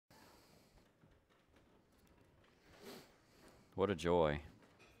What a joy.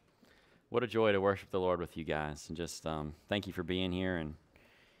 What a joy to worship the Lord with you guys. And just thank you for being here and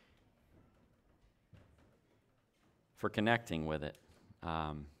for connecting with it.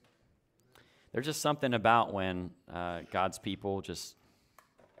 There's just something about when God's people just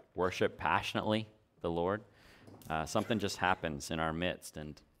worship passionately the Lord. Something just happens in our midst.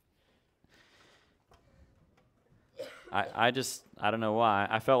 And I don't know why.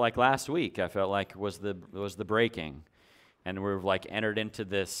 I felt like last week, I felt like was the breaking. And we're like entered into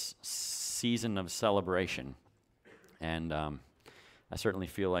this season of celebration. And I certainly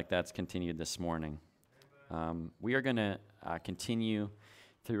feel like that's continued this morning. We are going to continue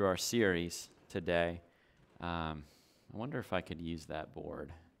through our series today. I wonder if I could use that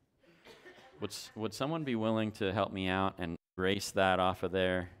board. Would someone be willing to help me out and erase that off of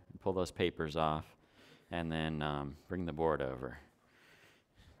there, and pull those papers off, and then bring the board over?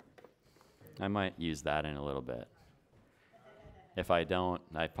 I might use that in a little bit. If I don't,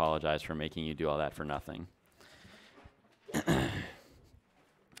 I apologize for making you do all that for nothing. Do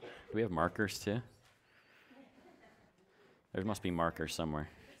we have markers too? There must be markers somewhere.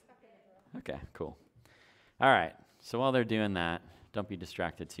 Okay, cool. All right, so while they're doing that, don't be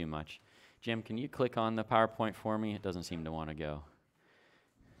distracted too much. Jim, can you click on the PowerPoint for me? It doesn't seem to want to go.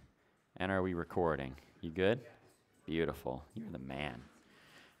 And are we recording? You good? Beautiful. You're the man.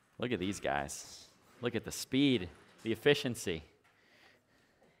 Look at these guys. Look at the speed, the efficiency.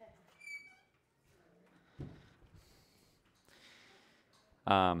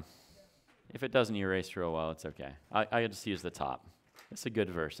 If it doesn't erase real well, it's okay. I just use the top. It's a good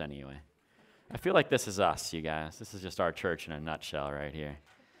verse anyway. I feel like this is us, you guys. This is just our church in a nutshell right here.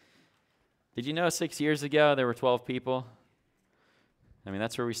 Did you know 6 years ago there were 12 people? I mean,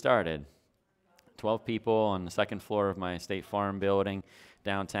 that's where we started. 12 people on the second floor of my State Farm building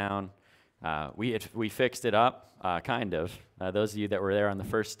downtown. We fixed it up, kind of. Those of you that were there on the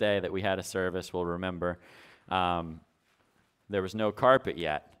first day that we had a service will remember. There was no carpet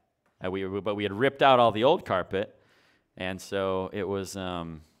yet. But we had ripped out all the old carpet, and so it was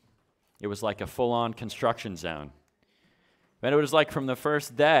like a full-on construction zone. But it was like from the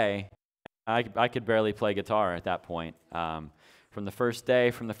first day, I could barely play guitar at that point. From the first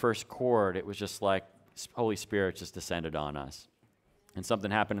day, from the first chord, it was just like Holy Spirit just descended on us. And something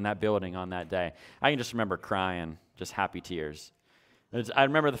happened in that building on that day. I can just remember crying, just happy tears. I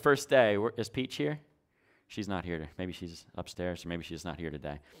remember the first day. Is Peach here? She's not here. Maybe she's upstairs, or maybe she's not here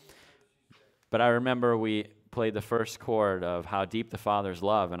today. But I remember we played the first chord of How Deep the Father's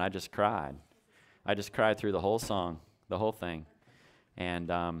Love, and I just cried. I just cried through the whole song, the whole thing.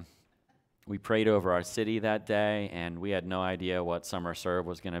 And we prayed over our city that day, and we had no idea what Summer Serve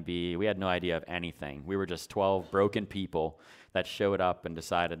was going to be. We had no idea of anything. We were just 12 broken people that showed up and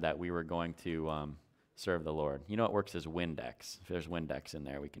decided that we were going to serve the Lord. You know what works as Windex. If there's Windex in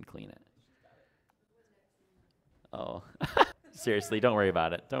there, we can clean it. Oh, seriously, don't worry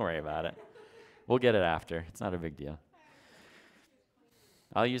about it. Don't worry about it. We'll get it after. It's not a big deal.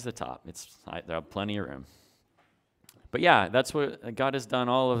 I'll use the top. There'll plenty of room. But yeah, that's what God has done,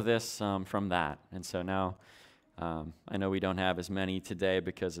 all of this from that. And so now I know we don't have as many today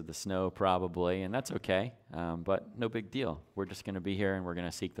because of the snow probably, and that's okay, but no big deal. We're just going to be here, and we're going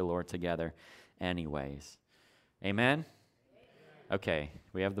to seek the Lord together anyways. Amen? Okay,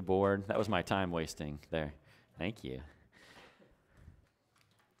 we have the board. That was my time wasting there. Thank you.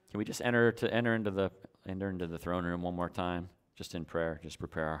 Can we just enter into the throne room one more time, just in prayer, just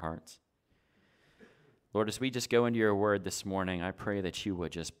prepare our hearts? Lord, as we just go into your word this morning, I pray that you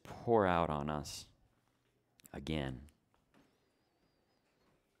would just pour out on us again.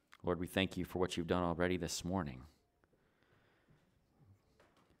 Lord, we thank you for what you've done already this morning.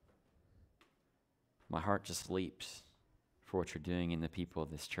 My heart just leaps for what you're doing in the people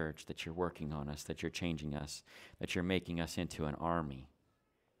of this church, that you're working on us, that you're changing us, that you're making us into an army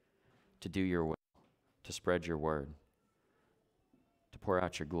to do your will, to spread your word, to pour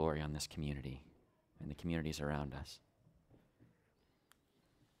out your glory on this community and the communities around us.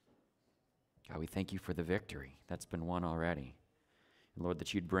 God, we thank you for the victory that's been won already. And Lord,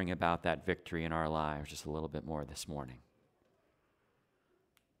 that you'd bring about that victory in our lives just a little bit more this morning.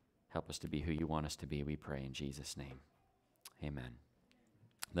 Help us to be who you want us to be, we pray in Jesus' name. Amen.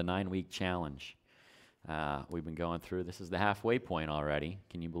 The 9-week challenge we've been going through. This is the halfway point already.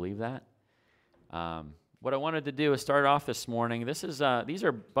 Can you believe that? What I wanted to do is start off this morning. These are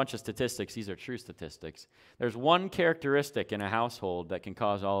a bunch of statistics. These are true statistics. There's one characteristic in a household that can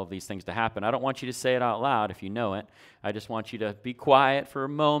cause all of these things to happen. I don't want you to say it out loud if you know it. I just want you to be quiet for a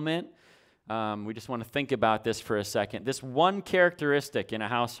moment. We just want to think about this for a second. This one characteristic in a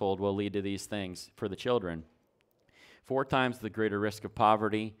household will lead to these things for the children. 4 times the greater risk of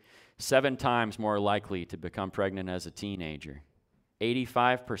poverty, 7 times more likely to become pregnant as a teenager.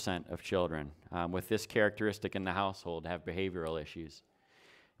 85% of children with this characteristic in the household have behavioral issues.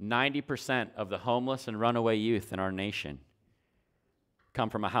 90% of the homeless and runaway youth in our nation come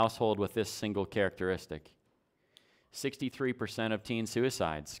from a household with this single characteristic. 63% of teen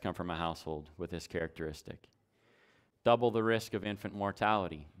suicides come from a household with this characteristic. Double the risk of infant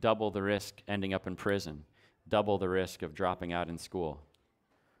mortality, double the risk ending up in prison, double the risk of dropping out in school.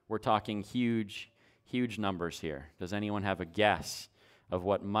 We're talking huge, huge numbers here. Does anyone have a guess of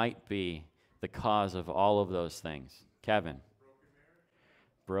what might be the cause of all of those things? Kevin?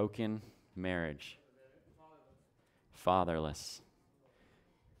 Broken marriage. Fatherless.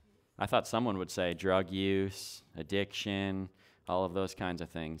 I thought someone would say drug use, addiction, all of those kinds of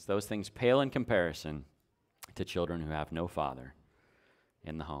things. Those things pale in comparison to children who have no father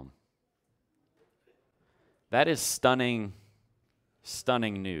in the home. That is stunning,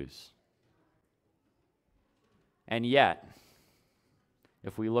 stunning news. And yet,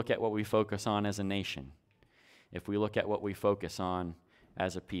 if we look at what we focus on as a nation, if we look at what we focus on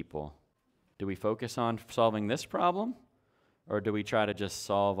as a people, do we focus on solving this problem, or do we try to just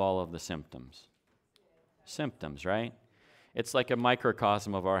solve all of the symptoms? Symptoms, right? It's like a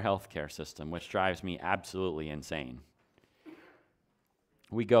microcosm of our healthcare system, which drives me absolutely insane.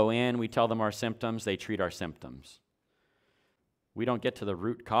 We go in, we tell them our symptoms, they treat our symptoms. We don't get to the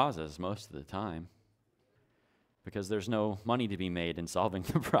root causes most of the time because there's no money to be made in solving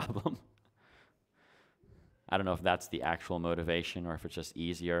the problem. I don't know if that's the actual motivation or if it's just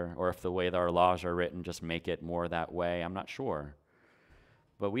easier or if the way that our laws are written just make it more that way. I'm not sure.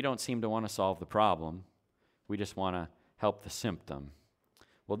 But we don't seem to want to solve the problem. We just want to help the symptom.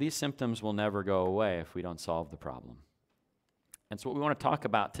 Well, these symptoms will never go away if we don't solve the problem. And so what we want to talk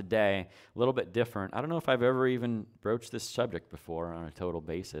about today, a little bit different. I don't know if I've ever even broached this subject before on a total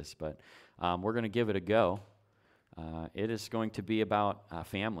basis, but we're going to give it a go. It is going to be about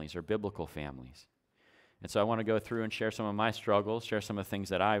families or biblical families. And so I want to go through and share some of my struggles, share some of the things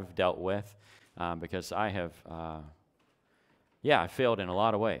that I've dealt with, because I have, I failed in a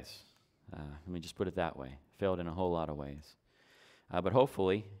lot of ways. Let me just put it that way. Failed in a whole lot of ways. But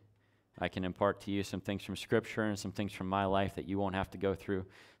hopefully, I can impart to you some things from Scripture and some things from my life that you won't have to go through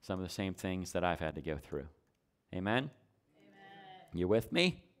some of the same things that I've had to go through. Amen? Amen. You with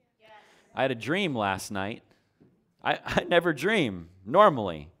me? Yes. I had a dream last night. I never dream,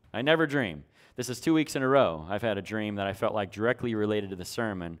 normally. I never dream. This is 2 weeks in a row. I've had a dream that I felt like directly related to the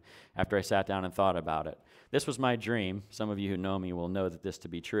sermon after I sat down and thought about it. This was my dream. Some of you who know me will know that this to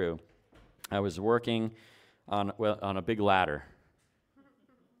be true. I was working on a big ladder.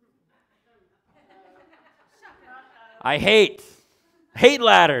 I hate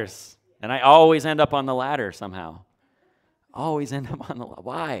ladders, and I always end up on the ladder somehow. Always end up on the ladder.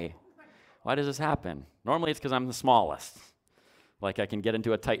 Why? Why does this happen? Normally it's because I'm the smallest. Like I can get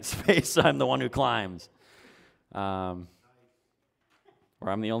into a tight space, so I'm the one who climbs. Or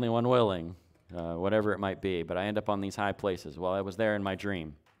I'm the only one willing, whatever it might be. But I end up on these high places. Well, I was there in my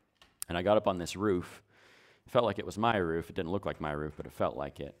dream, and I got up on this roof. It felt like it was my roof. It didn't look like my roof, but it felt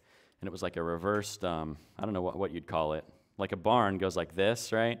like it. And it was like a reversed, I don't know what you'd call it. Like a barn goes like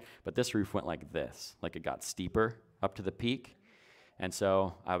this, right? But this roof went like this, like it got steeper up to the peak. And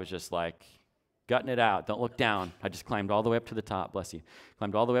so I was just like, gutting it out. Don't look down. I just climbed all the way up to the top. Bless you.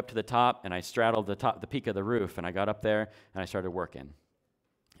 Climbed all the way up to the top, and I straddled the peak of the roof, and I got up there, and I started working.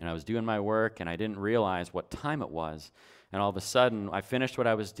 And I was doing my work, and I didn't realize what time it was. And all of a sudden, I finished what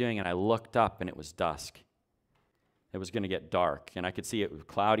I was doing, and I looked up, and it was dusk. It was going to get dark, and I could see it was a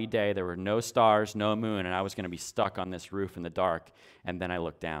cloudy day. There were no stars, no moon, and I was going to be stuck on this roof in the dark. And then I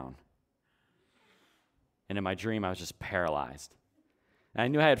looked down. And in my dream, I was just paralyzed. And I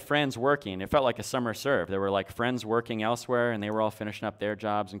knew I had friends working. It felt like a summer serve. There were like friends working elsewhere, and they were all finishing up their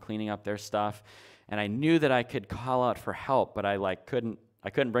jobs and cleaning up their stuff. And I knew that I could call out for help, but I couldn't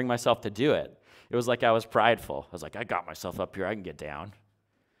bring myself to do it. It was like I was prideful. I was like, I got myself up here. I can get down.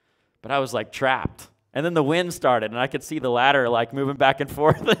 But I was like trapped. And then the wind started, and I could see the ladder like moving back and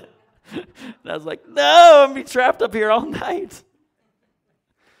forth. And I was like, no, I'm be trapped up here all night.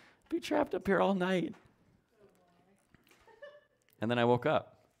 Be trapped up here all night. And then I woke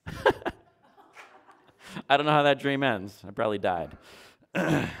up. I don't know how that dream ends. I probably died.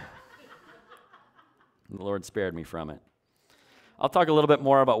 The Lord spared me from it. I'll talk a little bit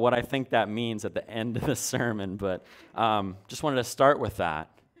more about what I think that means at the end of the sermon, but just wanted to start with that.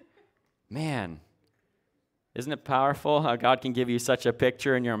 Man, isn't it powerful how God can give you such a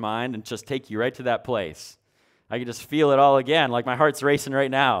picture in your mind and just take you right to that place? I can just feel it all again, like my heart's racing right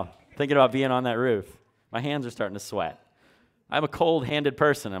now, thinking about being on that roof. My hands are starting to sweat. I'm a cold-handed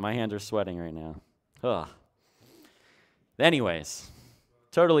person, and my hands are sweating right now. Ugh. Anyways,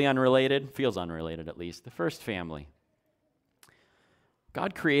 totally unrelated, feels unrelated at least. The first family.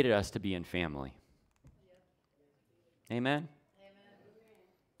 God created us to be in family. Amen?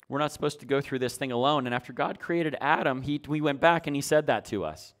 We're not supposed to go through this thing alone. And after God created Adam, we went back and he said that to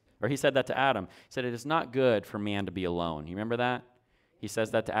us. Or he said that to Adam. He said, it is not good for man to be alone. You remember that? He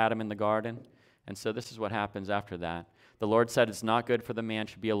says that to Adam in the garden. And so this is what happens after that. The Lord said, it's not good for the man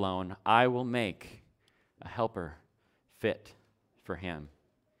to be alone. I will make a helper fit for him.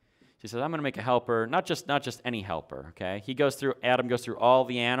 He says, I'm going to make a helper, not just any helper, okay? Adam goes through all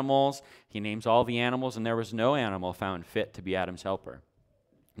the animals. He names all the animals, and there was no animal found fit to be Adam's helper.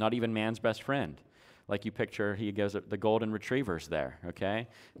 Not even man's best friend. Like you picture, he goes, the golden retriever's there, okay?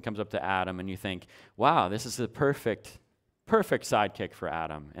 It comes up to Adam, and you think, wow, this is the perfect sidekick for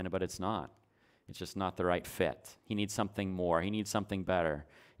Adam. But it's not. It's just not the right fit. He needs something more. He needs something better,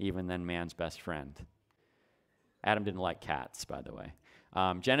 even than man's best friend. Adam didn't like cats, by the way.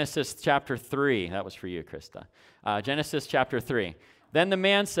 Genesis chapter 3. That was for you, Krista. Genesis chapter 3. Then the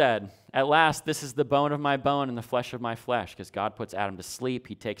man said, at last, this is the bone of my bone and the flesh of my flesh, because God puts Adam to sleep.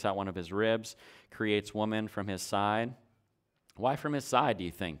 He takes out one of his ribs, creates woman from his side. Why from his side, do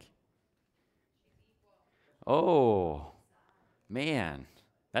you think? Oh, man.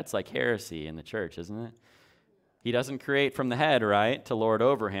 That's like heresy in the church, isn't it? He doesn't create from the head, right, to lord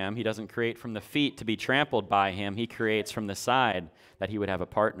over him. He doesn't create from the feet to be trampled by him. He creates from the side that he would have a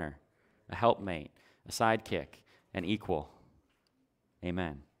partner, a helpmate, a sidekick, an equal.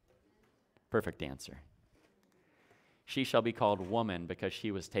 Amen. Perfect answer. She shall be called woman because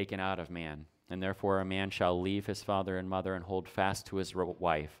she was taken out of man. And therefore a man shall leave his father and mother and hold fast to his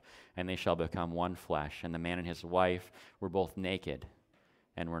wife, and they shall become one flesh. And the man and his wife were both naked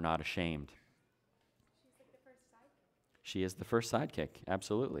and were not ashamed. She is the first sidekick,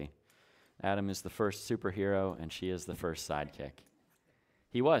 absolutely. Adam is the first superhero, and she is the first sidekick.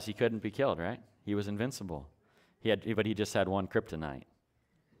 He couldn't be killed, right? He was invincible. But he just had one kryptonite.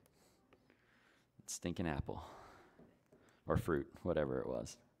 Stinking apple. Or fruit, whatever it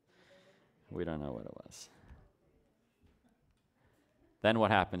was. We don't know what it was. Then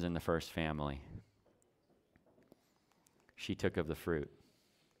what happens in the first family? She took of the fruit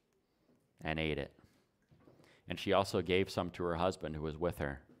and ate it. And she also gave some to her husband who was with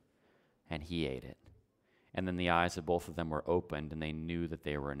her, and he ate it. And then the eyes of both of them were opened, and they knew that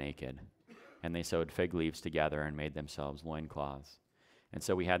they were naked. And they sewed fig leaves together and made themselves loincloths. And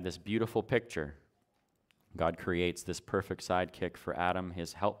so we had this beautiful picture. God creates this perfect sidekick for Adam,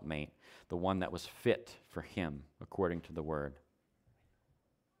 his helpmate, the one that was fit for him, according to the word.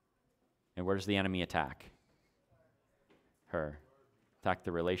 And where does the enemy attack? Her. Attack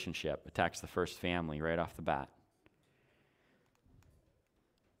the relationship, attacks the first family right off the bat.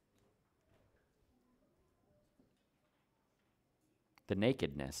 The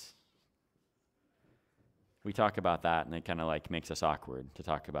nakedness. We talk about that, and it kind of like makes us awkward to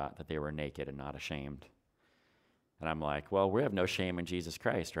talk about that they were naked and not ashamed. And I'm like, well, we have no shame in Jesus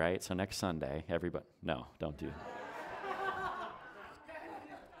Christ, right? So next Sunday, everybody... No, don't do that.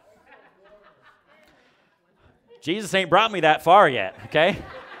 Jesus ain't brought me that far yet, okay?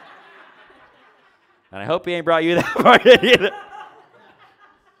 And I hope he ain't brought you that far yet either.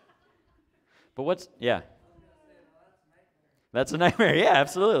 But yeah. That's a nightmare. Yeah,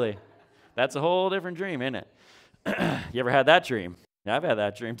 absolutely. That's a whole different dream, isn't it? You ever had that dream? Yeah, I've had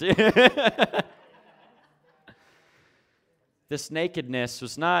that dream too. This nakedness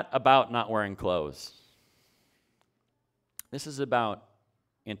was not about not wearing clothes. This is about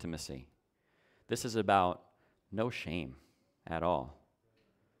intimacy. This is about no shame at all.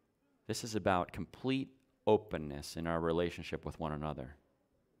 This is about complete openness in our relationship with one another.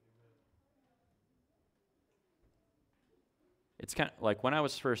 It's kind of like when I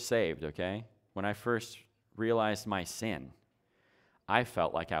was first saved, okay? When I first realized my sin, I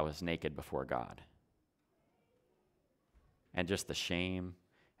felt like I was naked before God. And just the shame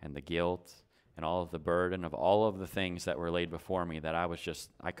and the guilt and all of the burden of all of the things that were laid before me that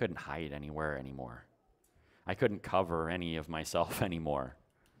I couldn't hide anywhere anymore. I couldn't cover any of myself anymore.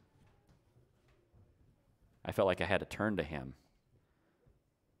 I felt like I had to turn to him.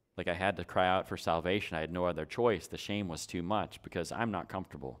 Like I had to cry out for salvation. I had no other choice. The shame was too much because I'm not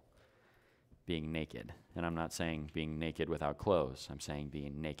comfortable being naked. And I'm not saying being naked without clothes. I'm saying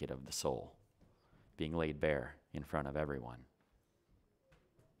being naked of the soul, being laid bare in front of everyone.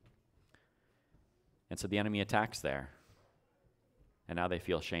 And so the enemy attacks there. And now they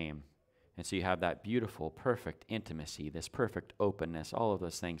feel shame. And so you have that beautiful, perfect intimacy, this perfect openness, all of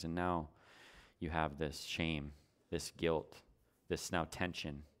those things. And now you have this shame, this guilt, this now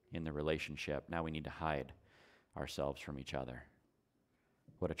tension in the relationship. Now we need to hide ourselves from each other.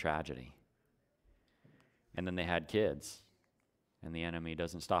 What a tragedy. And then they had kids, and the enemy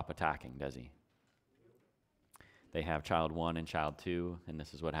doesn't stop attacking, does he? They have child 1 and child 2, and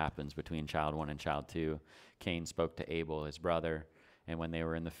this is what happens between child 1 and child 2. Cain spoke to Abel, his brother, and when they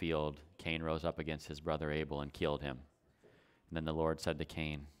were in the field, Cain rose up against his brother Abel and killed him. And then the Lord said to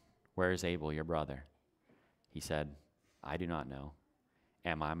Cain, "Where is Abel, your brother?" He said, "I do not know.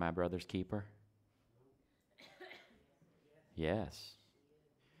 Am I my brother's keeper?" Yes,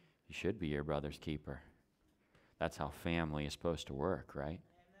 you should be your brother's keeper. That's how family is supposed to work, right?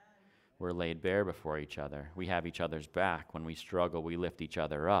 We're laid bare before each other. We have each other's back. When we struggle, we lift each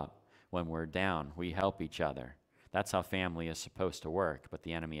other up. When we're down, we help each other. That's how family is supposed to work, but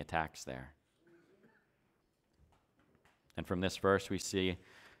the enemy attacks there. And from this verse, we see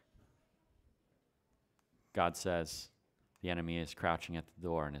God says the enemy is crouching at the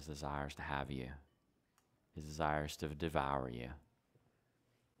door and his desire is to have you. His desire is to devour you.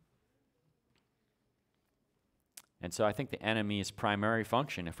 And so I think the enemy's primary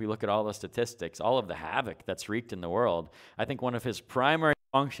function, if we look at all the statistics, all of the havoc that's wreaked in the world, I think one of his primary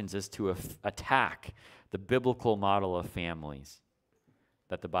functions is to attack the biblical model of families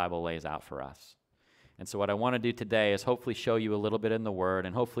that the Bible lays out for us. And so what I want to do today is hopefully show you a little bit in the Word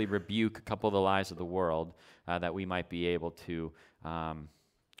and hopefully rebuke a couple of the lies of the world that we might be able to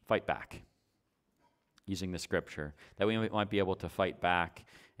fight back using the Scripture, that we might be able to fight back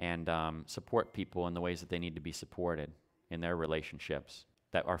and support people in the ways that they need to be supported in their relationships,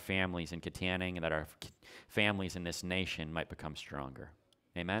 that our families in Katanning and that our families in this nation might become stronger.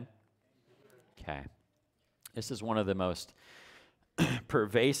 Amen? Okay. This is one of the most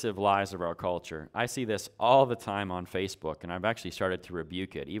pervasive lies of our culture. I see this all the time on Facebook, and I've actually started to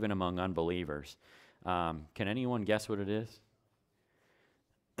rebuke it, even among unbelievers. Can anyone guess what it is?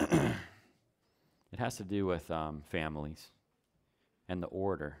 It has to do with families and the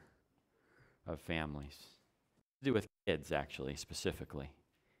order of families. To do with kids, actually, specifically.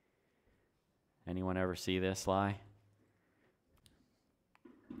 Anyone ever see this lie?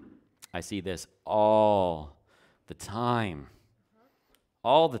 I see this all the time.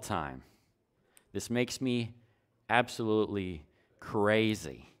 All the time. This makes me absolutely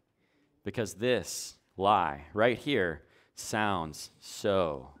crazy because this lie right here sounds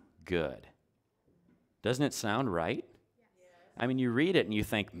so good. Doesn't it sound right? I mean, you read it and you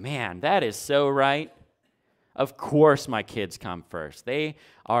think, man, that is so right. Of course my kids come first. They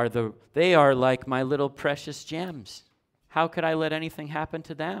are like my little precious gems. How could I let anything happen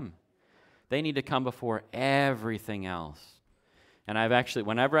to them? They need to come before everything else. And I've actually,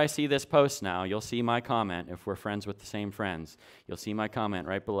 whenever I see this post now, you'll see my comment, if we're friends with the same friends, you'll see my comment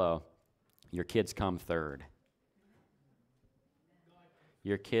right below. Your kids come third.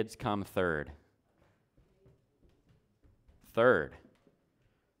 Your kids come third. Third.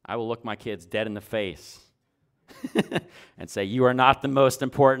 I will look my kids dead in the face and say, you are not the most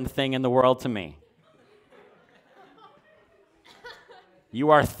important thing in the world to me. You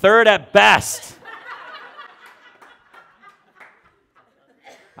are third at best.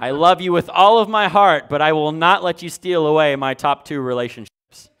 I love you with all of my heart, but I will not let you steal away my top 2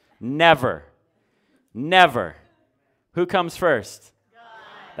 relationships. Never. Never. Who comes first? God.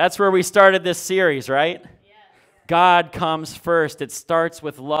 That's where we started this series, right? Yes. God comes first. It starts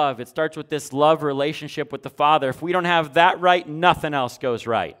with love. It starts with this love relationship with the Father. If we don't have that right, nothing else goes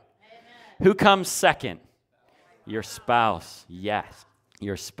right. Amen. Who comes second? Your spouse. Yes,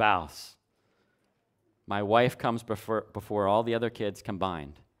 your spouse. My wife comes before all the other kids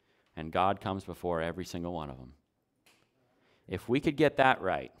combined, and God comes before every single one of them. If we could get that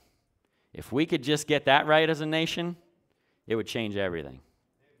right, if we could just get that right as a nation, it would change everything.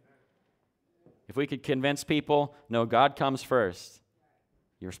 If we could convince people, no, God comes first,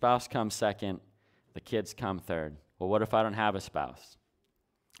 your spouse comes second, the kids come third. Well, what if I don't have a spouse?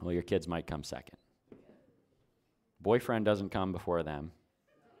 Well, your kids might come second. Boyfriend doesn't come before them,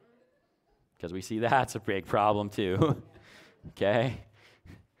 because we see that's a big problem too. Okay?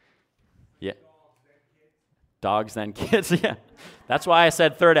 Yeah. Dogs, then kids. Yeah. That's why I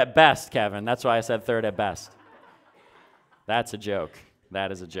said third at best, Kevin. That's why I said third at best. That's a joke.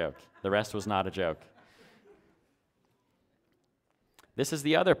 That is a joke. The rest was not a joke. This is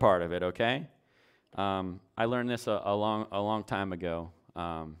the other part of it, okay? I learned this a long time ago.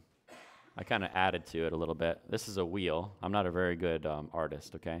 I kind of added to it a little bit. This is a wheel. I'm not a very good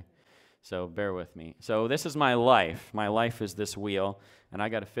artist, okay? So bear with me. So this is my life. My life is this wheel, and I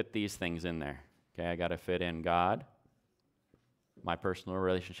got to fit these things in there. Okay, I got to fit in God, my personal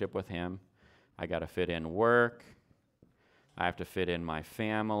relationship with Him. I got to fit in work. I have to fit in my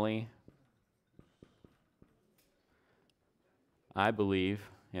family. I believe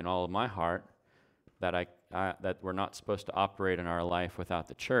in all of my heart that that we're not supposed to operate in our life without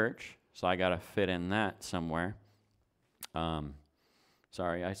the church, so I got to fit in that somewhere.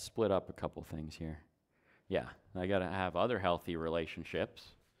 Sorry, I split up a couple things here. Yeah, I got to have other healthy relationships.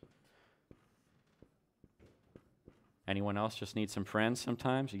 Anyone else just need some friends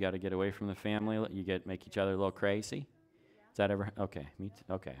sometimes? You got to get away from the family. Make each other a little crazy. Is that ever? Okay,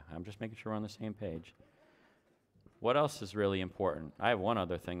 okay. I'm just making sure we're on the same page. What else is really important? I have one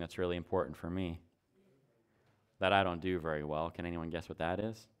other thing that's really important for me that I don't do very well. Can anyone guess what that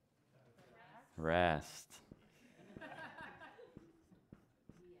is? Rest.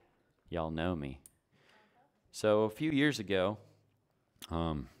 Y'all know me. So a few years ago,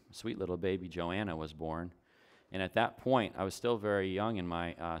 sweet little baby Joanna was born. And at that point, I was still very young in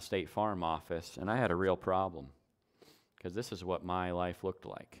my State Farm office, and I had a real problem because this is what my life looked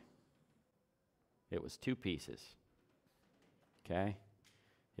like. It was two pieces, okay?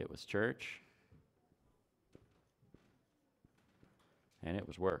 It was church, and it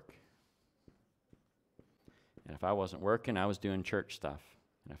was work. And if I wasn't working, I was doing church stuff.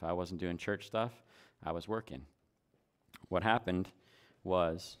 And if I wasn't doing church stuff, I was working. What happened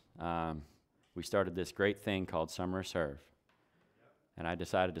was we started this great thing called Summer Serve. And I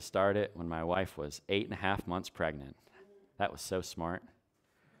decided to start it when my wife was 8.5 months pregnant. That was so smart.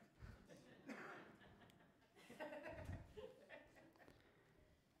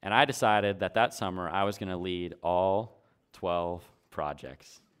 And I decided that summer I was going to lead all 12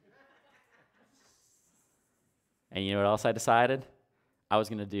 projects. And you know what else I decided? I was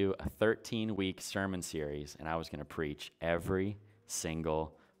going to do a 13-week sermon series, and I was going to preach every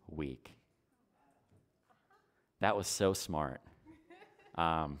single week. That was so smart.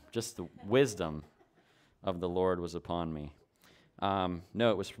 Just the wisdom of the Lord was upon me.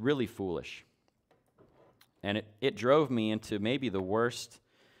 No, it was really foolish. And it drove me into maybe the worst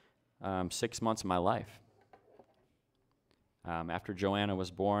 6 months of my life. After Joanna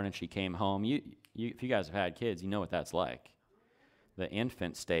was born and she came home, if you guys have had kids, you know what that's like. The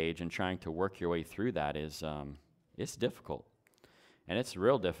infant stage and trying to work your way through that is it's difficult. And it's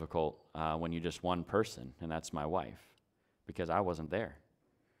real difficult when you're just one person, and that's my wife, because I wasn't there.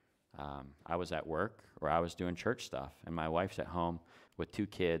 I was at work or I was doing church stuff, and my wife's at home with 2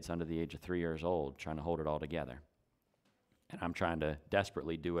 kids under the age of 3 years old trying to hold it all together. And I'm trying to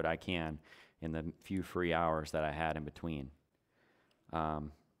desperately do what I can in the few free hours that I had in between. I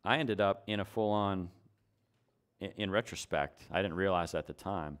ended up in a full-on, in retrospect, I didn't realize at the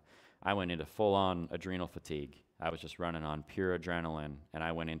time, I went into full-on adrenal fatigue. I was just running on pure adrenaline, and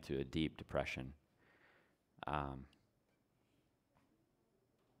I went into a deep depression. I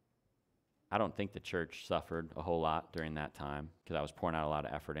don't think the church suffered a whole lot during that time because I was pouring out a lot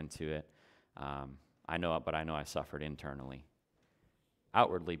of effort into it. I know I suffered internally.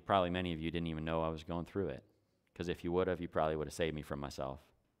 Outwardly, probably many of you didn't even know I was going through it, because if you would have, you probably would have saved me from myself.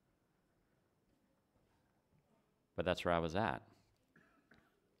 But that's where I was at.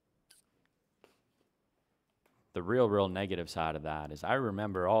 The real negative side of that is I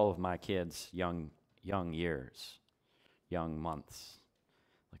remember all of my kids' young years, young months,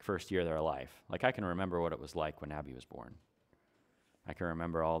 like first year of their life. Like I can remember what it was like when Abby was born. I can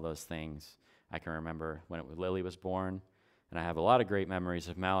remember all those things. I can remember when Lily was born, and I have a lot of great memories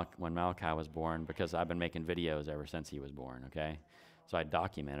of when Malachi was born because I've been making videos ever since he was born, okay? So I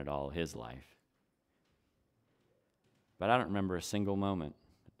documented all of his life. But I don't remember a single moment.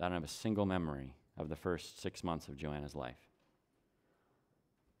 I don't have a single memory of the first 6 months of Joanna's life.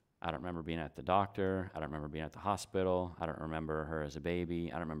 I don't remember being at the doctor. I don't remember being at the hospital. I don't remember her as a baby.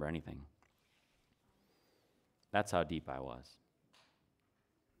 I don't remember anything. That's how deep I was.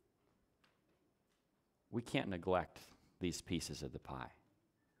 We can't neglect these pieces of the pie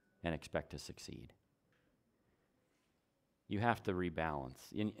and expect to succeed. You have to rebalance.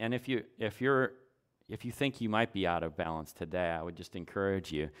 And if you think you might be out of balance today, I would just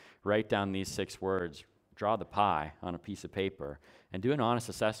encourage you, write down these 6 words, draw the pie on a piece of paper, and do an honest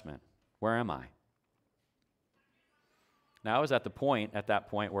assessment. Where am I? Now, I was at that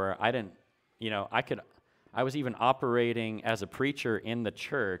point where I didn't, I was even operating as a preacher in the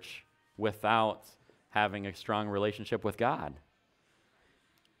church without having a strong relationship with God.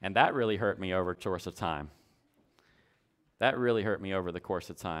 And that really hurt me over the course of time. That really hurt me over the course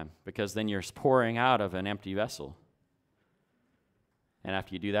of time, because then you're pouring out of an empty vessel. And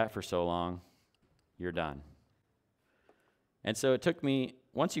after you do that for so long, you're done. And so it took me,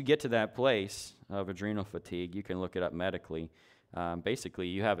 once you get to that place of adrenal fatigue, you can look it up medically, basically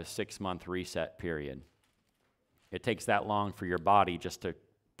you have a 6-month reset period. It takes that long for your body just to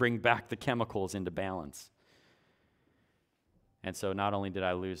bring back the chemicals into balance. And so not only did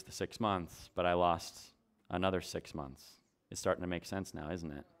I lose the 6 months, but I lost another 6 months. It's starting to make sense now,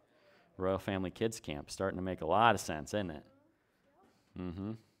 isn't it? Royal Family Kids Camp, starting to make a lot of sense, isn't it?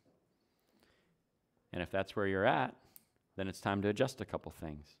 Mm-hmm. And if that's where you're at, then it's time to adjust a couple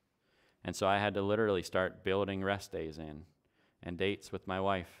things. And so I had to literally start building rest days in and dates with my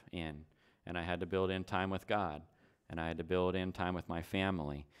wife in. And I had to build in time with God. And I had to build in time with my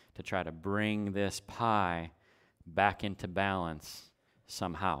family to try to bring this pie back into balance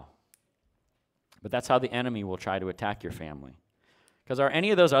somehow. But that's how the enemy will try to attack your family. Because are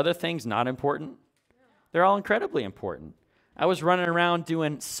any of those other things not important? They're all incredibly important. I was running around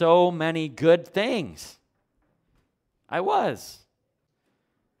doing so many good things. I was.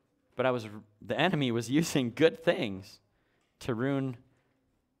 But the enemy was using good things to ruin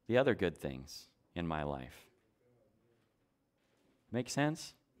the other good things in my life. Make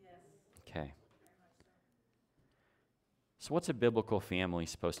sense? Yes. Okay. So what's a biblical family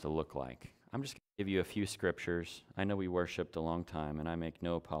supposed to look like? I'm just going to give you a few scriptures. I know we worshiped a long time, and I make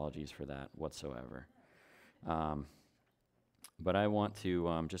no apologies for that whatsoever. But I want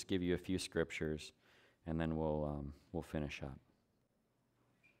to just give you a few scriptures, and then we'll finish up.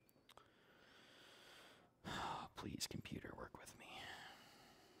 Please, computer, work with me.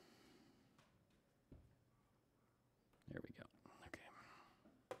 There we go. Okay.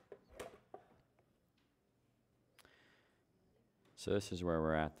 So this is where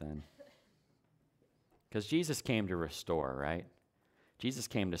we're at then. Because Jesus came to restore, right? Jesus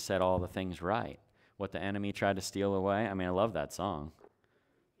came to set all the things right. What the enemy tried to steal away. I mean, I love that song.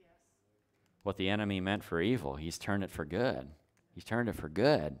 Yes. What the enemy meant for evil, he's turned it for good. He's turned it for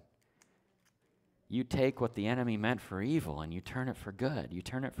good. You take what the enemy meant for evil and you turn it for good. You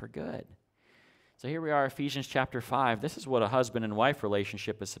turn it for good. So here we are, Ephesians chapter 5. This is what a husband and wife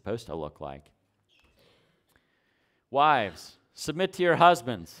relationship is supposed to look like. Wives, submit to your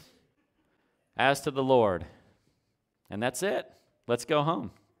husbands as to the Lord. And that's it. Let's go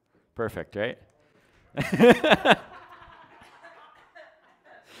home. Perfect, right?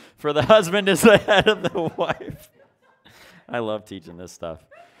 For the husband is the head of the wife. I love teaching this stuff.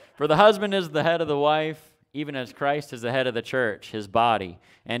 For the husband is the head of the wife, even as Christ is the head of the church, his body,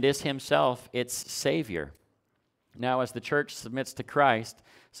 and is himself its Savior. Now, as the church submits to Christ,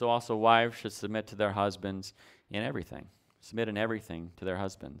 so also wives should submit to their husbands in everything. Submit in everything to their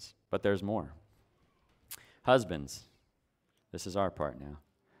husbands. But there's more. Husbands, this is our part now.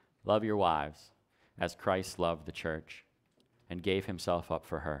 Love your wives as Christ loved the church and gave himself up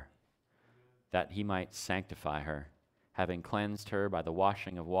for her, that he might sanctify her, having cleansed her by the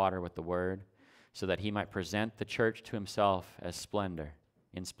washing of water with the word, so that he might present the church to himself as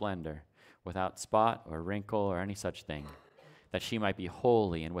in splendor, without spot or wrinkle or any such thing, that she might be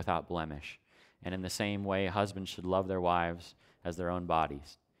holy and without blemish. And in the same way, husbands should love their wives as their own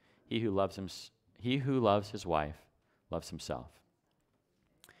bodies. He who loves his wife loves himself.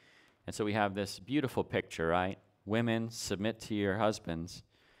 And so we have this beautiful picture, right? Women, submit to your husbands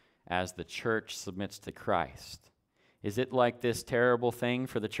as the church submits to Christ. Is it like this terrible thing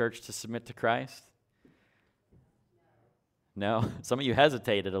for the church to submit to Christ? No? Some of you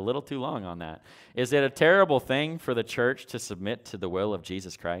hesitated a little too long on that. Is it a terrible thing for the church to submit to the will of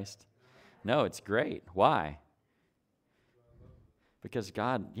Jesus Christ? No, it's great. Why? Because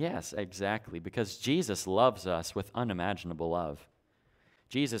God, yes, exactly. Because Jesus loves us with unimaginable love.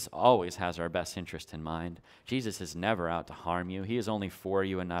 Jesus always has our best interest in mind. Jesus is never out to harm you. He is only for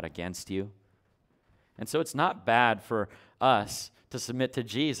you and not against you. And so it's not bad for us to submit to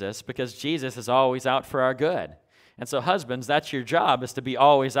Jesus because Jesus is always out for our good. And so husbands, that's your job, is to be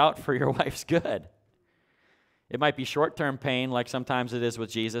always out for your wife's good. It might be short-term pain like sometimes it is with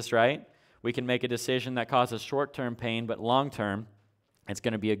Jesus, right? We can make a decision that causes short-term pain, but long-term, it's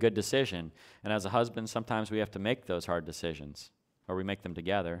going to be a good decision. And as a husband, sometimes we have to make those hard decisions, or we make them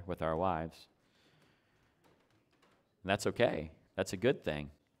together with our wives. And that's okay. That's a good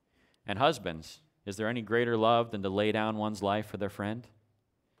thing. And husbands, is there any greater love than to lay down one's life for their friend?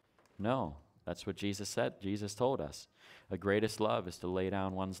 No. That's what Jesus said. Jesus told us. The greatest love is to lay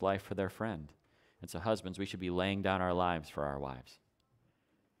down one's life for their friend. And so husbands, we should be laying down our lives for our wives,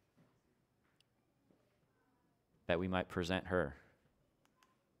 that we might present her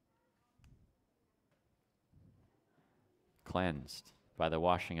cleansed by the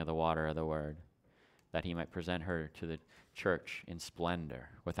washing of the water of the word, that he might present her to the church in splendor,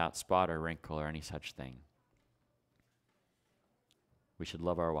 without spot or wrinkle or any such thing. We should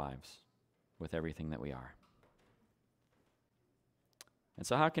love our wives with everything that we are. And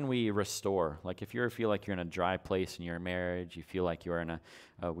so how can we restore? Like if you feel like you're in a dry place in your marriage, you feel like you're in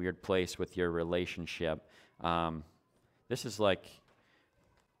a weird place with your relationship, this is like,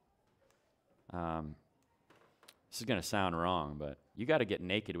 this is going to sound wrong, but you got to get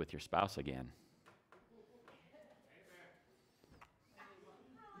naked with your spouse again.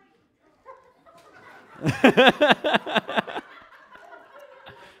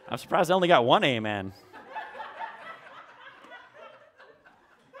 I'm surprised I only got one amen.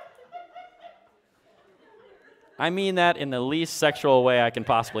 I mean that in the least sexual way I can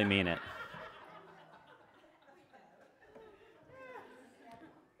possibly mean it.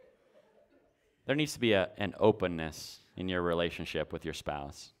 There needs to be an openness in your relationship with your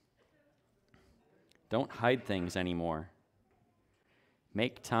spouse. Don't hide things anymore.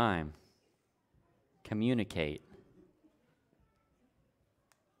 Make time. Communicate.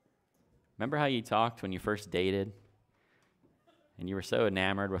 Remember how you talked when you first dated? And you were so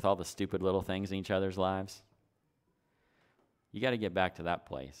enamored with all the stupid little things in each other's lives? You got to get back to that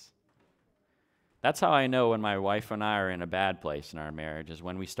place. That's how I know when my wife and I are in a bad place in our marriage, is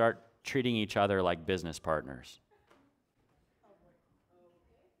when we start treating each other like business partners.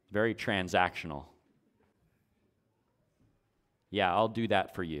 Very transactional. Yeah, I'll do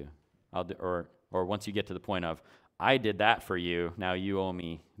that for you. Or once you get to the point of, I did that for you, now you owe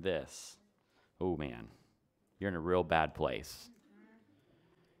me this. Oh man, you're in a real bad place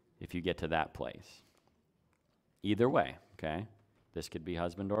if you get to that place. Either way, okay? This could be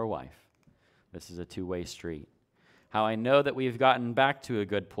husband or wife. This is a two-way street. How I know that we've gotten back to a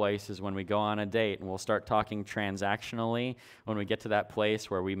good place is when we go on a date and we'll start talking transactionally. When we get to that place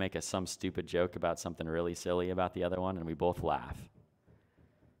where we make some stupid joke about something really silly about the other one and we both laugh.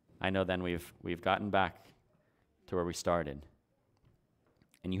 I know then we've gotten back to where we started.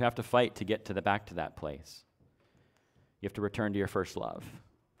 And you have to fight to get back to that place. You have to return to your first love.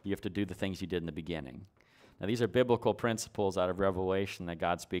 You have to do the things you did in the beginning. Now, these are biblical principles out of Revelation that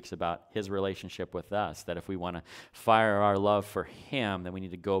God speaks about his relationship with us, that if we want to fire our love for him, then we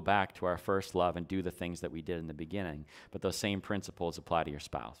need to go back to our first love and do the things that we did in the beginning. But those same principles apply to your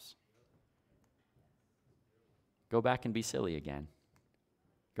spouse. Go back and be silly again.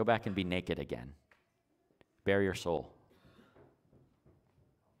 Go back and be naked again. Bare your soul.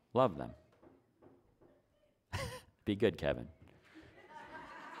 Love them. Be good, Kevin.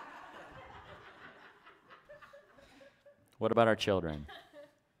 What about our children?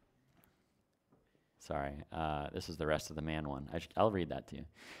 Sorry, this is the rest of the man one. I'll read that to you.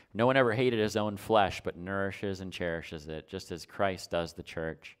 No one ever hated his own flesh, but nourishes and cherishes it, just as Christ does the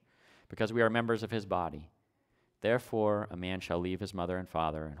church, because we are members of his body. Therefore, a man shall leave his mother and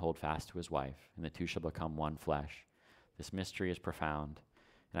father and hold fast to his wife, and the two shall become one flesh. This mystery is profound,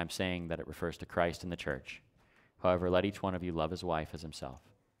 and I'm saying that it refers to Christ and the church. However, let each one of you love his wife as himself,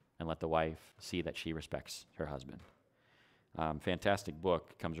 and let the wife see that she respects her husband. Fantastic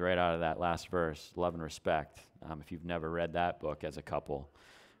book. Comes right out of that last verse, love and respect. If you've never read that book as a couple,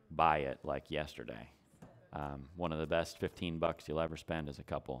 buy it like yesterday. One of the best $15 you'll ever spend as a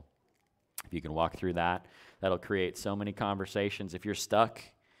couple. If you can walk through that, that'll create so many conversations. If you're stuck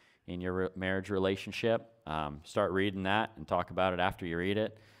in your marriage relationship, start reading that and talk about it after you read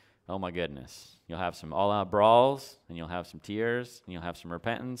it. Oh my goodness. You'll have some all-out brawls, and you'll have some tears, and you'll have some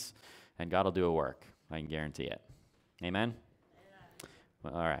repentance, and God will do a work. I can guarantee it. Amen?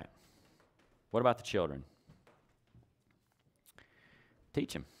 Well, all right. What about the children?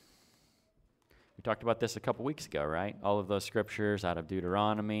 Teach them. We talked about this a couple weeks ago, right? All of those scriptures out of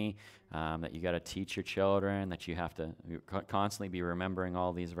Deuteronomy, that you got to teach your children, that you have to constantly be remembering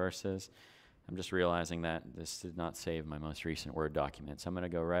all these verses. I'm just realizing that this did not save my most recent Word document, so I'm going to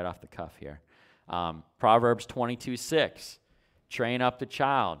go right off the cuff here. Proverbs 22:6, train up the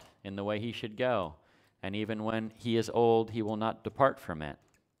child in the way he should go, and even when he is old, he will not depart from it.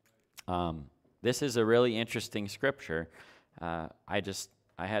 This is a really interesting scripture. I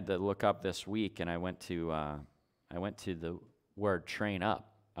had to look up this week, and I went to the word train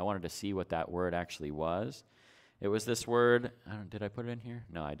up. I wanted to see what that word actually was. It was this word. Did I put it in here?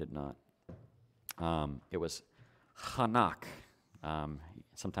 No, I did not. It was chanak.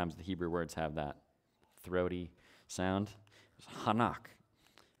 Sometimes the Hebrew words have that throaty sound. It was chanak.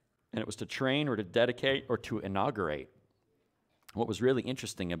 And it was to train or to dedicate or to inaugurate. What was really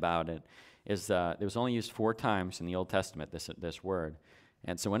interesting about it is it was only used 4 times in the Old Testament, this word.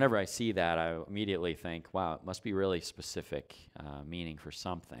 And so whenever I see that, I immediately think, wow, it must be really specific meaning for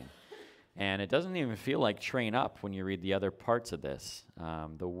something. And it doesn't even feel like train up when you read the other parts of this.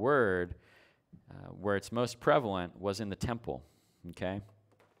 The word, where it's most prevalent, was in the temple, okay?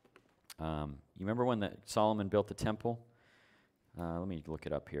 You remember when Solomon built the temple? Let me look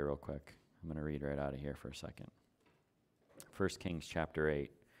it up here real quick. I'm going to read right out of here for a second. 1 Kings chapter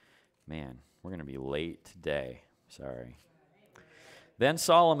 8. Man, we're going to be late today. Sorry. Then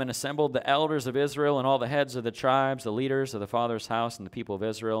Solomon assembled the elders of Israel and all the heads of the tribes, the leaders of the father's house and the people of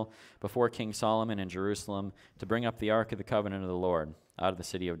Israel, before King Solomon in Jerusalem, to bring up the ark of the covenant of the Lord out of the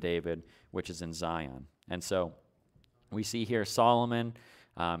city of David, which is in Zion. And so we see here Solomon,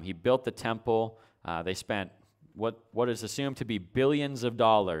 he built the temple. They spent what is assumed to be billions of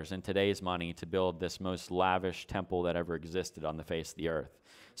dollars in today's money to build this most lavish temple that ever existed on the face of the earth.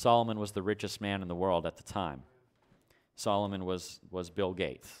 Solomon was the richest man in the world at the time. Solomon was Bill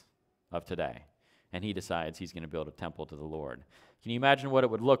Gates of today, and he decides he's going to build a temple to the Lord. Can you imagine what it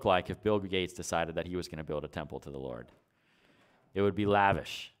would look like if Bill Gates decided that he was going to build a temple to the Lord? It would be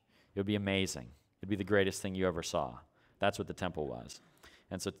lavish. It would be amazing. It would be the greatest thing you ever saw. That's what the temple was.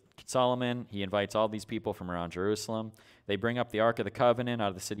 And so Solomon, he invites all these people from around Jerusalem. They bring up the Ark of the Covenant out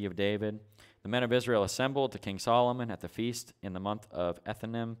of the city of David. The men of Israel assembled to King Solomon at the feast in the month of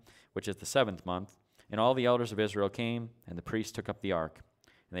Ethanim, which is the 7th month. And all the elders of Israel came, and the priests took up the ark.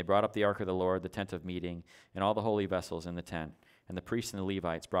 And they brought up the ark of the Lord, the tent of meeting, and all the holy vessels in the tent. And the priests and the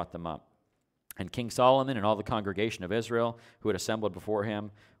Levites brought them up. And King Solomon and all the congregation of Israel who had assembled before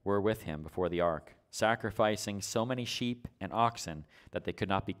him were with him before the ark, sacrificing so many sheep and oxen that they could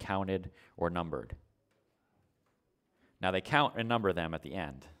not be counted or numbered. Now they count and number them at the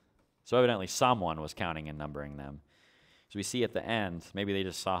end. So evidently someone was counting and numbering them. So we see at the end, maybe they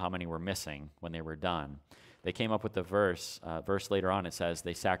just saw how many were missing when they were done. They came up with the verse later on. It says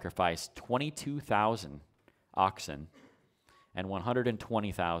they sacrificed 22,000 oxen and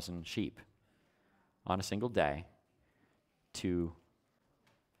 120,000 sheep on a single day to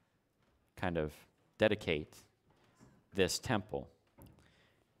kind of dedicate this temple.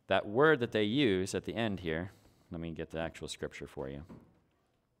 That word that they use at the end here, let me get the actual scripture for you.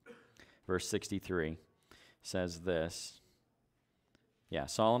 Verse 63 says this. Yeah,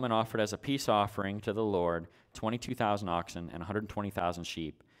 Solomon offered as a peace offering to the Lord 22,000 oxen and 120,000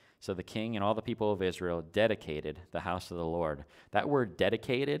 sheep. So the king and all the people of Israel dedicated the house of the Lord. That word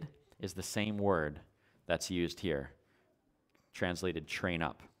dedicated is the same word that's used here, translated train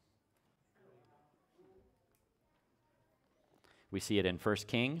up. We see it in 1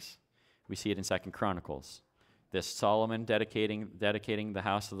 Kings. We see it in 2 Chronicles. This Solomon dedicating the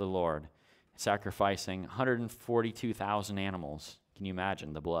house of the Lord, sacrificing 142,000 animals. Can you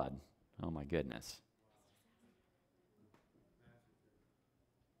imagine the blood? Oh my goodness.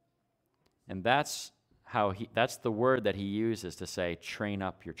 And that's the word that he uses to say, train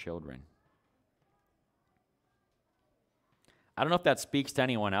up your children. I don't know if that speaks to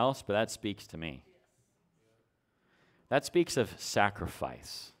anyone else, but that speaks to me. That speaks of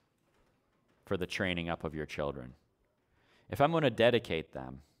sacrifice for the training up of your children. If I'm going to dedicate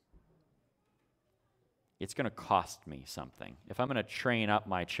them, it's going to cost me something. If I'm going to train up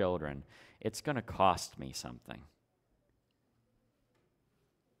my children, it's going to cost me something.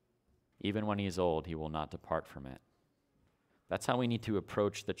 Even when he is old, he will not depart from it. That's how we need to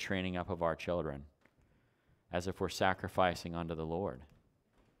approach the training up of our children, as if we're sacrificing unto the Lord.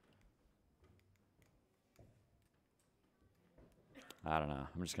 I don't know.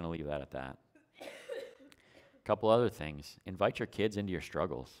 I'm just going to leave that at that. A couple other things. Invite your kids into your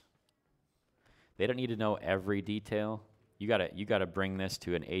struggles. They don't need to know every detail. You gotta bring this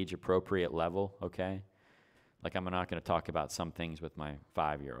to an age-appropriate level, okay? Like I'm not going to talk about some things with my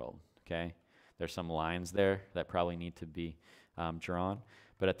 5-year-old, okay? There's some lines there that probably need to be drawn.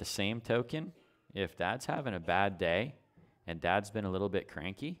 But at the same token, if dad's having a bad day and dad's been a little bit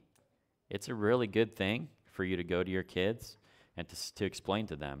cranky, it's a really good thing for you to go to your kids and to explain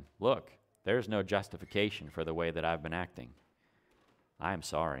to them, look, there's no justification for the way that I've been acting. I am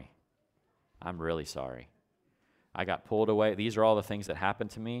sorry. I'm really sorry. I got pulled away. These are all the things that happened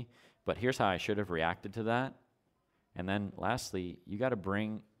to me, but here's how I should have reacted to that. And then lastly, you got to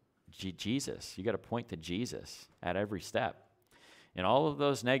bring Jesus. You got to point to Jesus at every step. And all of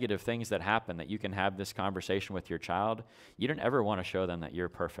those negative things that happen that you can have this conversation with your child, you don't ever want to show them that you're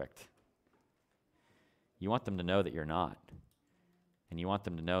perfect. You want them to know that you're not. And you want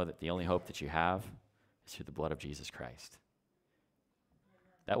them to know that the only hope that you have is through the blood of Jesus Christ.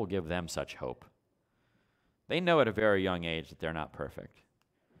 That will give them such hope. They know at a very young age that they're not perfect.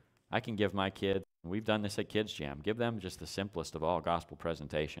 I can give my kids, we've done this at Kids Jam, give them just the simplest of all gospel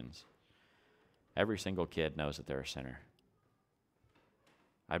presentations. Every single kid knows that they're a sinner.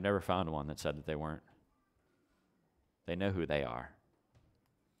 I've never found one that said that they weren't. They know who they are.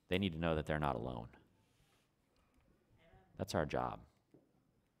 They need to know that they're not alone. That's our job.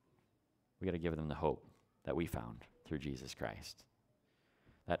 We got to give them the hope that we found through Jesus Christ.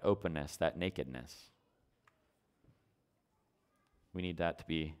 That openness, that nakedness. We need that to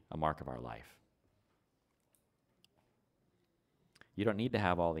be a mark of our life. You don't need to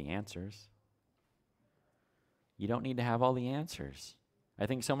have all the answers. You don't need to have all the answers. I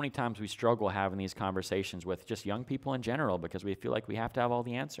think so many times we struggle having these conversations with just young people in general because we feel like we have to have all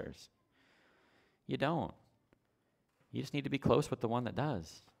the answers. You don't. You just need to be close with the one that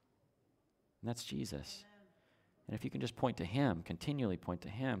does. And that's Jesus. Amen. And if you can just point to him, continually point to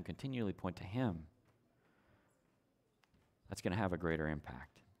him, continually point to him, that's going to have a greater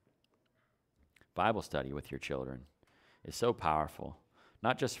impact. Bible study with your children is so powerful,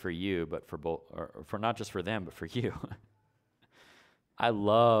 not just for you, but for both, or for not just for them, but for you. I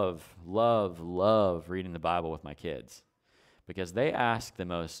love reading the Bible with my kids because they ask the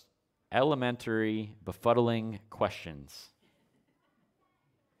most elementary, befuddling questions.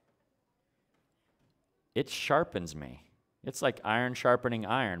 It sharpens me. It's like iron sharpening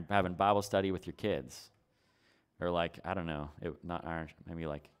iron, having Bible study with your kids. Or like, I don't know, not iron, maybe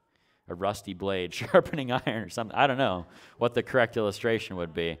like a rusty blade sharpening iron or something. I don't know what the correct illustration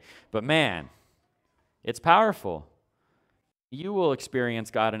would be. But man, it's powerful. You will experience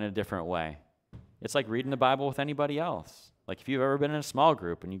God in a different way. It's like reading the Bible with anybody else. Like if you've ever been in a small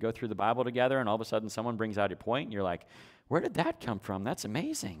group and you go through the Bible together and all of a sudden someone brings out a point and you're like, where did that come from? That's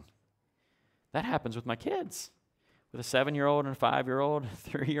amazing. That happens with my kids. With a 7-year-old and a 5-year-old,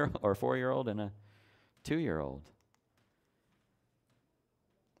 3-year-old or 4-year-old and a 2-year-old.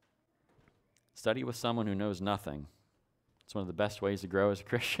 Study with someone who knows nothing. It's one of the best ways to grow as a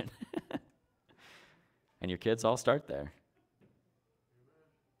Christian. And your kids all start there.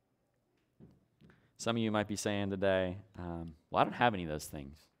 Some of you might be saying today, well, I don't have any of those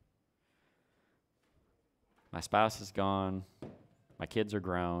things. My spouse is gone. My kids are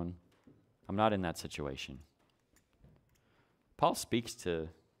grown. I'm not in that situation. Paul speaks to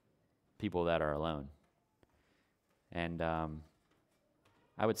people that are alone. And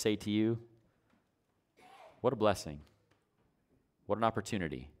I would say to you, what a blessing. What an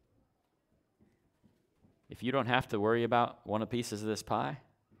opportunity. If you don't have to worry about one of the pieces of this pie,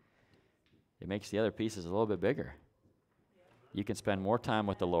 it makes the other pieces a little bit bigger. You can spend more time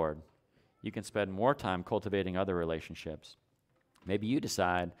with the Lord. You can spend more time cultivating other relationships. Maybe you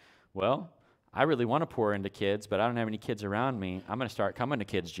decide, well, I really want to pour into kids, but I don't have any kids around me. I'm going to start coming to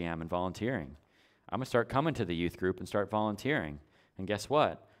Kids Jam and volunteering. I'm going to start coming to the youth group and start volunteering. And guess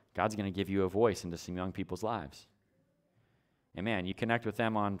what? God's going to give you a voice into some young people's lives. And man, you connect with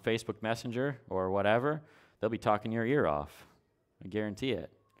them on Facebook Messenger or whatever, they'll be talking your ear off. I guarantee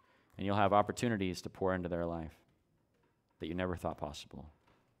it. And you'll have opportunities to pour into their life that you never thought possible.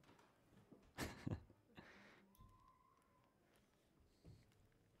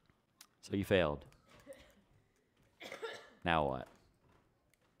 So you failed. Now what?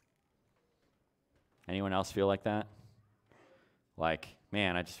 Anyone else feel like that? Like,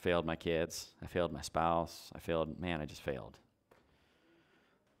 man, I just failed my kids. I failed my spouse. I just failed.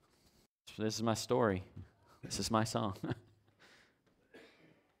 So this is my story. This is my song.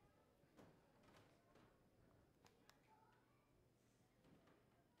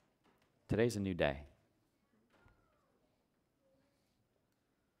 Today's a new day.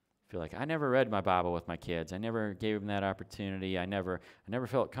 I feel like I never read my Bible with my kids. I never gave them that opportunity. I never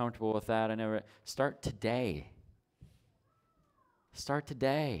felt comfortable with that. Start today. Start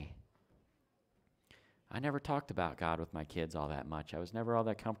today. I never talked about God with my kids all that much. I was never all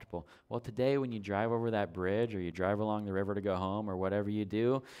that comfortable. Well, today when you drive over that bridge or you drive along the river to go home or whatever you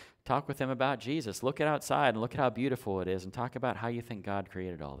do, talk with them about Jesus. Look outside and look at how beautiful it is and talk about how you think God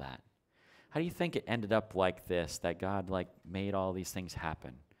created all that. How do you think it ended up like this, that God made all these things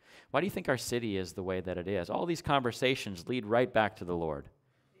happen? Why do you think our city is the way that it is? All these conversations lead right back to the Lord,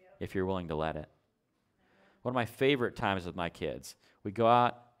 if you're willing to let it. One of my favorite times with my kids, we go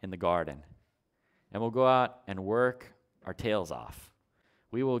out in the garden, and we'll go out and work our tails off.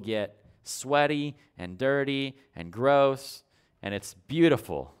 We will get sweaty and dirty and gross, and it's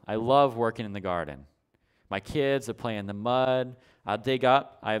beautiful. I love working in the garden. My kids are playing in the mud. I'll dig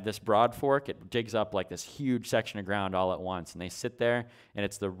up. I have this broad fork. It digs up like this huge section of ground all at once. And they sit there, and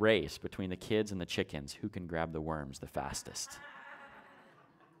it's the race between the kids and the chickens. Who can grab the worms the fastest?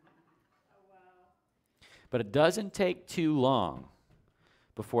 But it doesn't take too long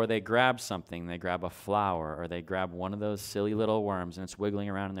before they grab something. They grab a flower, or they grab one of those silly little worms, and it's wiggling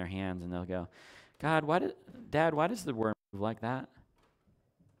around in their hands, and they'll go, Dad, why does the worm move like that?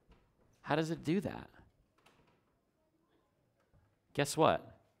 How does it do that? Guess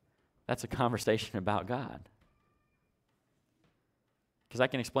what? That's a conversation about God. Because I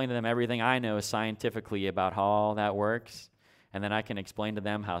can explain to them everything I know scientifically about how all that works, and then I can explain to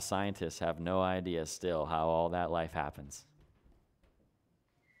them how scientists have no idea still how all that life happens.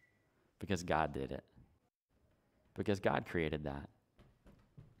 Because God did it. Because God created that.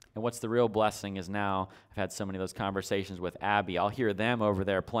 And what's the real blessing is now, I've had so many of those conversations with Abby. I'll hear them over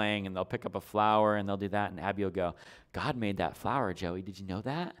there playing, and they'll pick up a flower, and they'll do that, and Abby will go, God made that flower, Joey. Did you know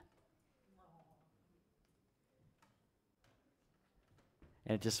that?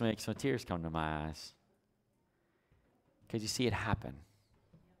 And it just makes my tears come to my eyes. Because you see it happen.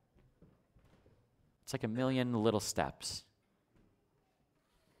 It's like a million little steps.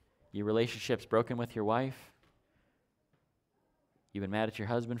 Your relationship's broken with your wife. You've been mad at your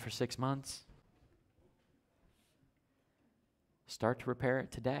husband for 6 months. Start to repair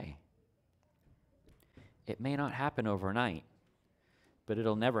it today. It may not happen overnight, but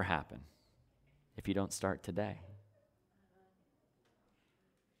it'll never happen if you don't start today.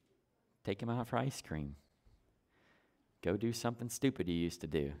 Take him out for ice cream. Go do something stupid you used to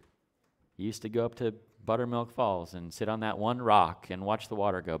do. You used to go up to Buttermilk Falls and sit on that one rock and watch the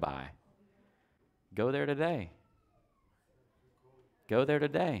water go by. Go there today. Go there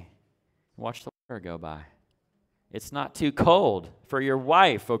today. Watch the water go by. It's not too cold for your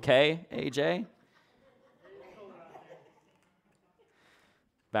wife, okay, AJ?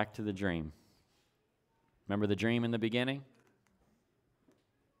 Back to the dream. Remember the dream in the beginning?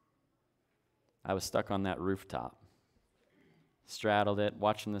 I was stuck on that rooftop. Straddled it,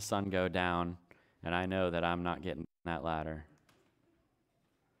 watching the sun go down, and I know that I'm not getting that ladder.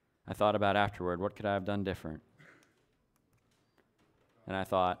 I thought about afterward, what could I have done different? And I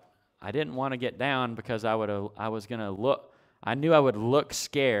thought, I didn't want to get down because I knew I would look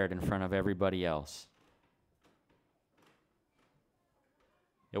scared in front of everybody else.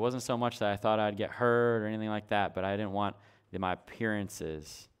 It wasn't so much that I thought I'd get hurt or anything like that, but I didn't want my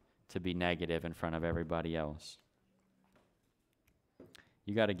appearances to be negative in front of everybody else.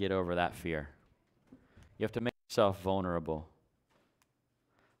 You got to get over that fear. You have to make yourself vulnerable.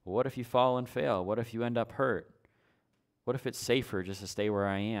 Well, what if you fall and fail? What if you end up hurt? What if it's safer just to stay where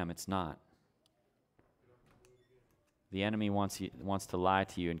I am? It's not. The enemy wants to lie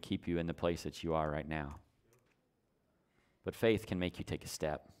to you and keep you in the place that you are right now. But faith can make you take a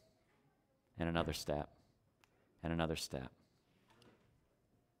step, and another step, and another step.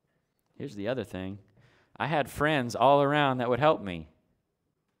 Here's the other thing. I had friends all around that would help me.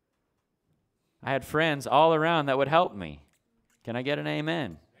 I had friends all around that would help me. Can I get an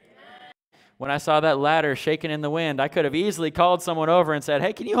amen? When I saw that ladder shaking in the wind, I could have easily called someone over and said,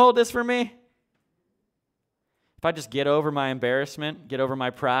 hey, can you hold this for me? If I just get over my embarrassment, get over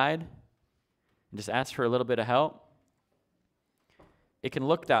my pride, and just ask for a little bit of help, it can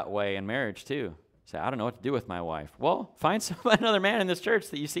look that way in marriage too. Say, I don't know what to do with my wife. Well, find another man in this church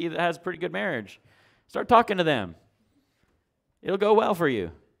that you see that has a pretty good marriage. Start talking to them. It'll go well for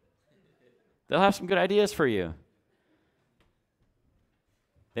you. They'll have some good ideas for you.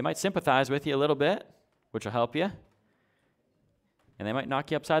 They might sympathize with you a little bit, which will help you. And they might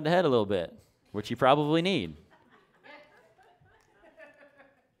knock you upside the head a little bit, which you probably need.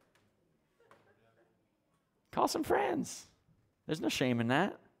 Call some friends. There's no shame in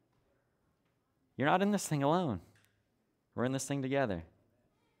that. You're not in this thing alone. We're in this thing together.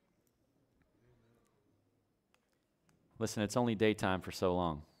 Listen, it's only daytime for so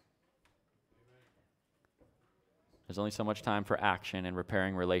long. There's only so much time for action and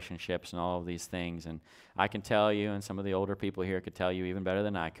repairing relationships and all of these things. And I can tell you, and some of the older people here could tell you even better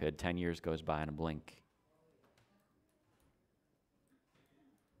than I could, 10 years goes by in a blink.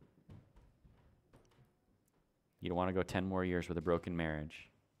 You don't want to go 10 more years with a broken marriage.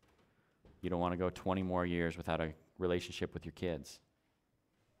 You don't want to go 20 more years without a relationship with your kids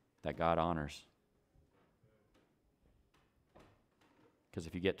that God honors. Because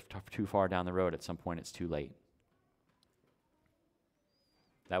if you get too far down the road, at some point it's too late.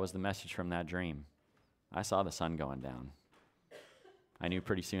 That was the message from that dream. I saw the sun going down. I knew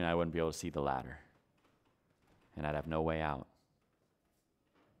pretty soon I wouldn't be able to see the ladder. And I'd have no way out.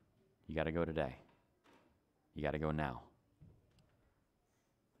 You got to go today. You got to go now.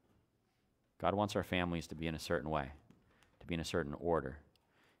 God wants our families to be in a certain way, to be in a certain order.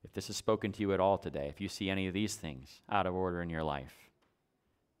 If this has spoken to you at all today, if you see any of these things out of order in your life,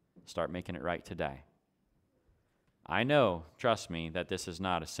 start making it right today. I know, trust me, that this is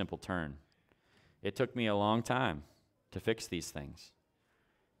not a simple turn. It took me a long time to fix these things.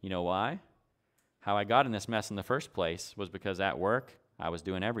 You know why? How I got in this mess in the first place was because at work, I was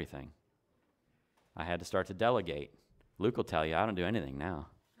doing everything. I had to start to delegate. Luke will tell you, I don't do anything now.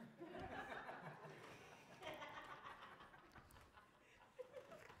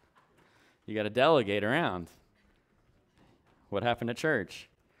 You got to delegate around. What happened at church?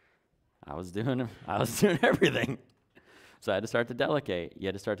 I was doing everything. So I had to start to delegate. You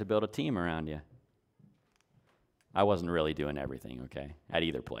had to start to build a team around you. I wasn't really doing everything, okay, at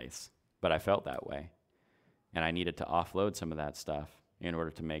either place, but I felt that way. And I needed to offload some of that stuff in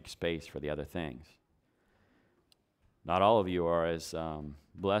order to make space for the other things. Not all of you are as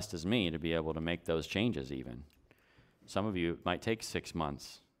blessed as me to be able to make those changes even. Some of you, it might take 6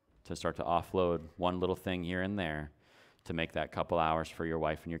 months to start to offload one little thing here and there to make that couple hours for your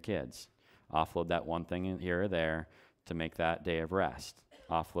wife and your kids. Offload that one thing in here or there to make that day of rest.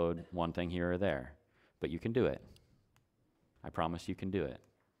 Offload one thing here or there. But you can do it. I promise you can do it.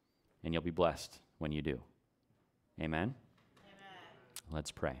 And you'll be blessed when you do. Amen? Amen.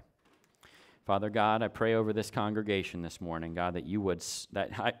 Let's pray. Father God, I pray over this congregation this morning, God, that you would,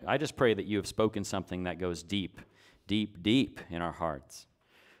 I just pray that you have spoken something that goes deep, deep, deep in our hearts.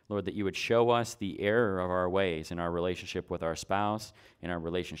 Lord, that you would show us the error of our ways in our relationship with our spouse, in our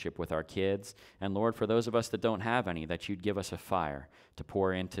relationship with our kids. And Lord, for those of us that don't have any, that you'd give us a fire to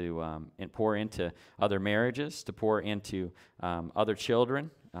pour into other marriages, to pour into other children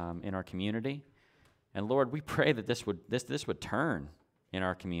in our community. And Lord, we pray that this would turn in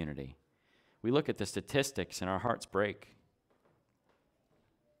our community. We look at the statistics and our hearts break.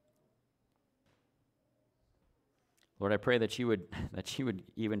 Lord, I pray that you would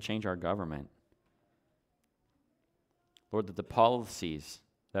even change our government. Lord, that the policies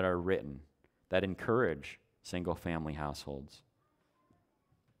that are written that encourage single-family households,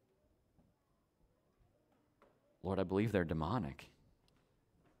 Lord, I believe they're demonic.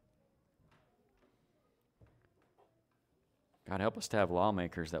 God, help us to have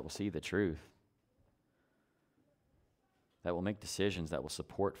lawmakers that will see the truth, that will make decisions that will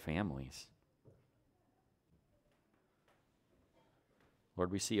support families.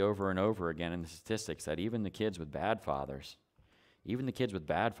 Lord, we see over and over again in the statistics that even the kids with bad fathers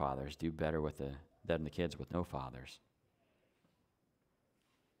do better than the kids with no fathers.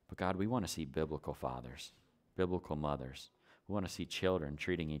 But God, we want to see biblical fathers, biblical mothers. We want to see children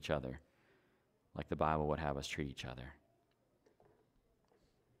treating each other like the Bible would have us treat each other.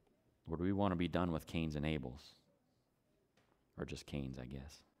 Lord, we want to be done with Cains and Abels, or just Cains, I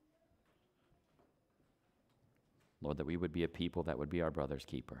guess. Lord, that we would be a people that would be our brother's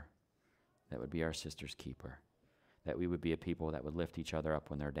keeper, that would be our sister's keeper, that we would be a people that would lift each other up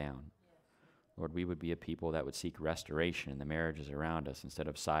when they're down. Lord, we would be a people that would seek restoration in the marriages around us instead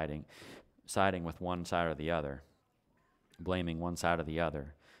of siding with one side or the other, blaming one side or the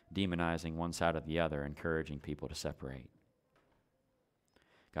other, demonizing one side or the other, encouraging people to separate.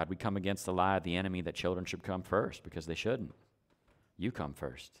 God, we come against the lie of the enemy that children should come first, because they shouldn't. You come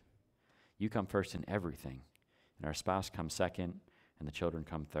first. You come first in everything. And our spouse comes second, and the children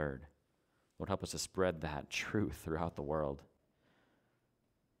come third. Lord, help us to spread that truth throughout the world,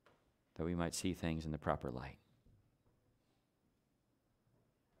 that we might see things in the proper light.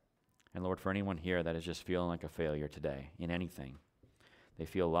 And Lord, for anyone here that is just feeling like a failure today in anything, they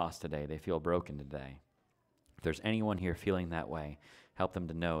feel lost today, they feel broken today, if there's anyone here feeling that way, help them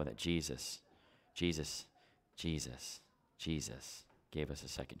to know that Jesus gave us a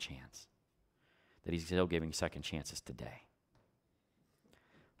second chance, that he's still giving second chances today.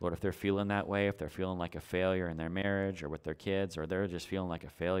 Lord, if they're feeling that way, if they're feeling like a failure in their marriage or with their kids, or they're just feeling like a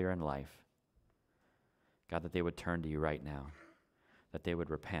failure in life, God, that they would turn to you right now, that they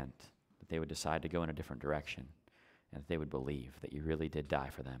would repent, that they would decide to go in a different direction, and that they would believe that you really did die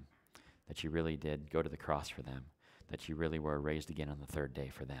for them, that you really did go to the cross for them, that you really were raised again on the third day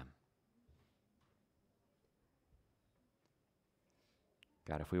for them.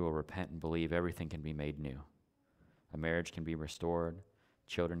 God, if we will repent and believe, everything can be made new. A marriage can be restored,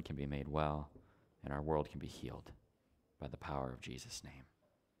 children can be made well, and our world can be healed by the power of Jesus' name.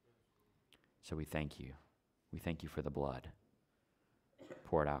 So we thank you. We thank you for the blood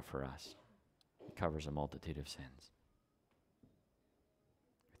poured out for us. It covers a multitude of sins.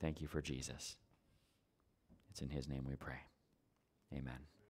 We thank you for Jesus. It's in his name we pray. Amen.